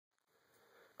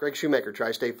Greg Shoemaker,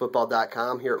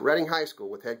 TriStateFootball.com, here at Reading High School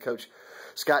with head coach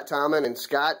Scott Thamann. And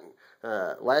Scott,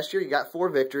 last year you got 4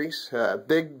 victories,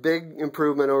 big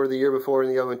improvement over the year before in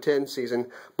the 0-10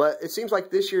 season. But it seems like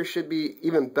this year should be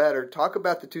even better. Talk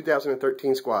about the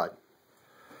 2013 squad.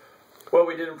 Well,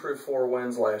 we did improve 4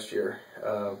 wins last year,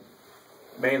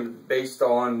 mainly based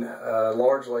on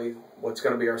largely what's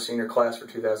going to be our senior class for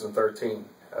 2013,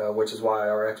 which is why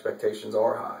our expectations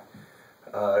are high.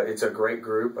 It's a great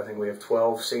group. I think we have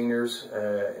 12 seniors,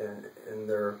 and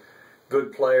they're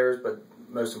good players, but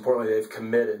most importantly, they've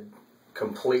committed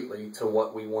completely to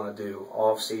what we want to do,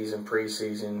 off-season,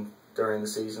 preseason, during the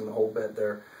season, the whole bit.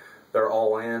 They're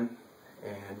all in,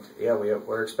 and yeah,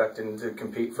 we're expecting to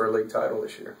compete for a league title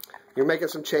this year. You're making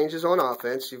some changes on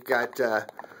offense. You've got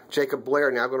Jacob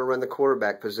Blair now going to run the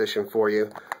quarterback position for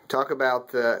you. Talk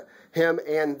about him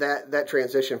and that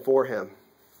transition for him.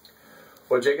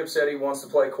 Well, Jacob said he wants to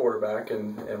play quarterback,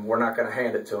 and we're not going to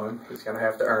hand it to him. He's going to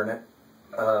have to earn it.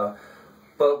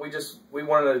 But we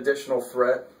want an additional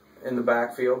threat in the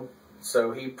backfield,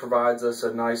 so he provides us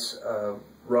a nice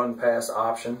run-pass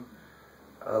option.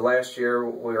 Last year,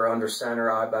 we were under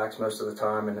center I-backs most of the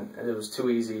time, and it was too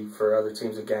easy for other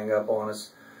teams to gang up on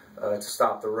us to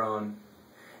stop the run.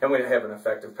 And we didn't have an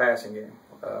effective passing game.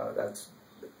 That's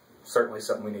certainly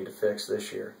something we need to fix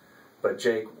this year. But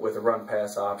Jake, with a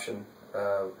run-pass option,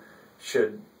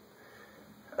 should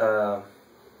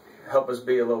help us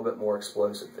be a little bit more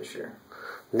explosive this year.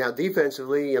 Now,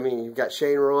 defensively, I mean, you've got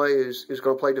Shane Roy, who's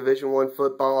going to play Division I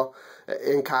football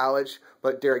in college,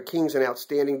 but Derek King's an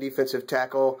outstanding defensive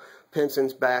tackle.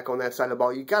 Penson's back on that side of the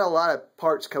ball. You've got a lot of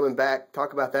parts coming back.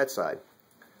 Talk about that side.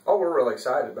 Oh, we're really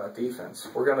excited about defense.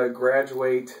 We're going to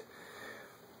graduate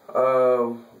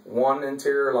 1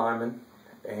 interior lineman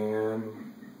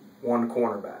and 1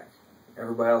 cornerback.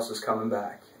 Everybody else is coming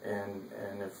back, and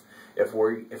if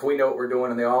we know what we're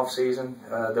doing in the off season,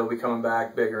 they'll be coming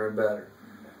back bigger and better.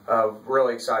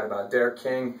 Really excited about it. Derek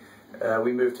King,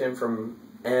 we moved him from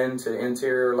end to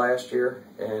interior last year,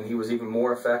 and he was even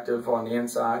more effective on the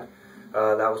inside.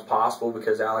 That was possible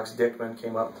because Alex Dickman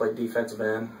came up and played defensive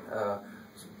end.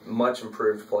 Much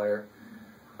improved player.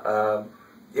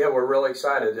 Yeah, we're really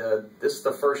excited. This is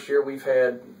the first year we've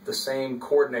had the same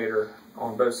coordinator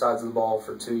on both sides of the ball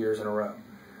for 2 years in a row.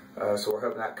 So we're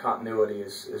hoping that continuity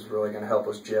is really going to help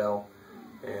us gel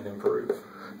and improve.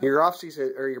 Your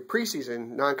off-season or your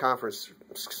preseason non-conference,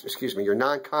 your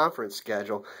non-conference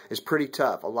schedule is pretty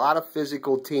tough. A lot of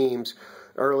physical teams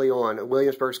early on.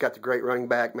 Williamsburg's got the great running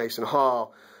back Mason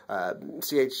Hall.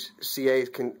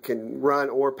 CHCA can run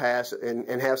or pass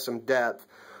and have some depth.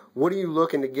 What are you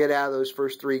looking to get out of those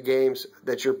first 3 games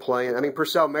that you're playing? I mean,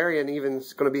 Purcell Marion even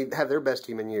is going to have their best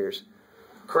team in years.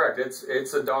 Correct.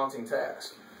 It's a daunting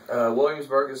task.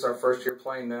 Williamsburg is our first year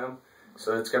playing them,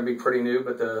 so it's going to be pretty new,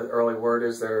 but the early word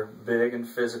is they're big and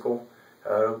physical.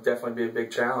 It'll definitely be a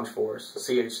big challenge for us.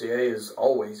 CHCA is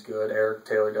always good. Eric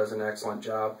Taylor does an excellent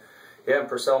job. Yeah, and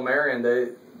Purcell Marion,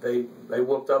 they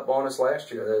whooped up on us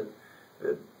last year.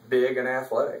 They're big and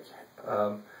athletic.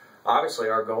 Obviously,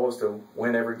 our goal is to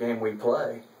win every game we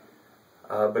play,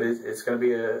 but it's going to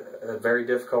be a very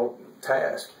difficult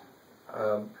task.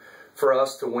 For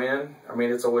us to win, I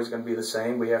mean, it's always going to be the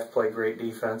same. We have to play great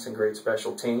defense and great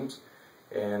special teams.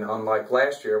 And unlike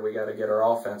last year, we got to get our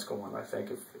offense going. I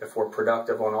think if we're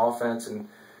productive on offense and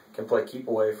can play keep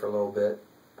away for a little bit,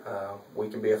 we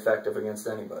can be effective against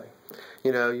anybody.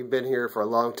 You know, you've been here for a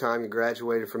long time. You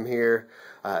graduated from here.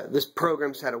 This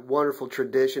program's had a wonderful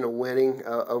tradition of winning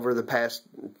over the past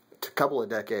couple of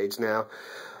decades now.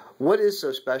 What is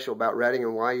so special about Reading,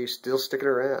 and why are you still sticking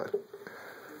around?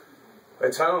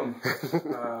 It's home.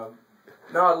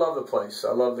 No, I love the place.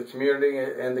 I love the community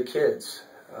and the kids.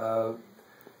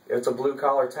 It's a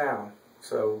blue-collar town,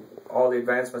 so all the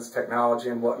advancements, technology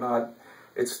and whatnot,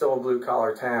 it's still a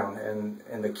blue-collar town,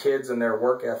 and the kids and their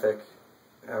work ethic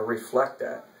reflect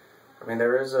that. I mean,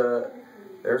 there's a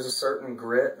certain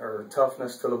grit or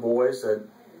toughness to the boys that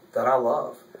I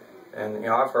love, and you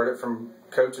know, I've heard it from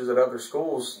coaches at other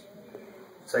schools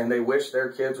saying they wish their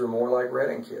kids were more like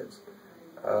Reading kids.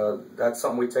 That's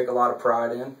something we take a lot of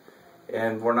pride in,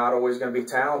 and we're not always going to be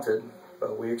talented,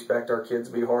 but we expect our kids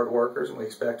to be hard workers, and we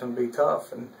expect them to be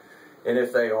tough, and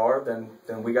if they are, then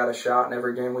we got a shot in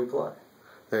every game we play.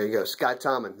 There you go. Scott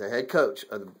Thamann, the head coach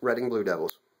of the Reading Blue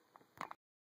Devils.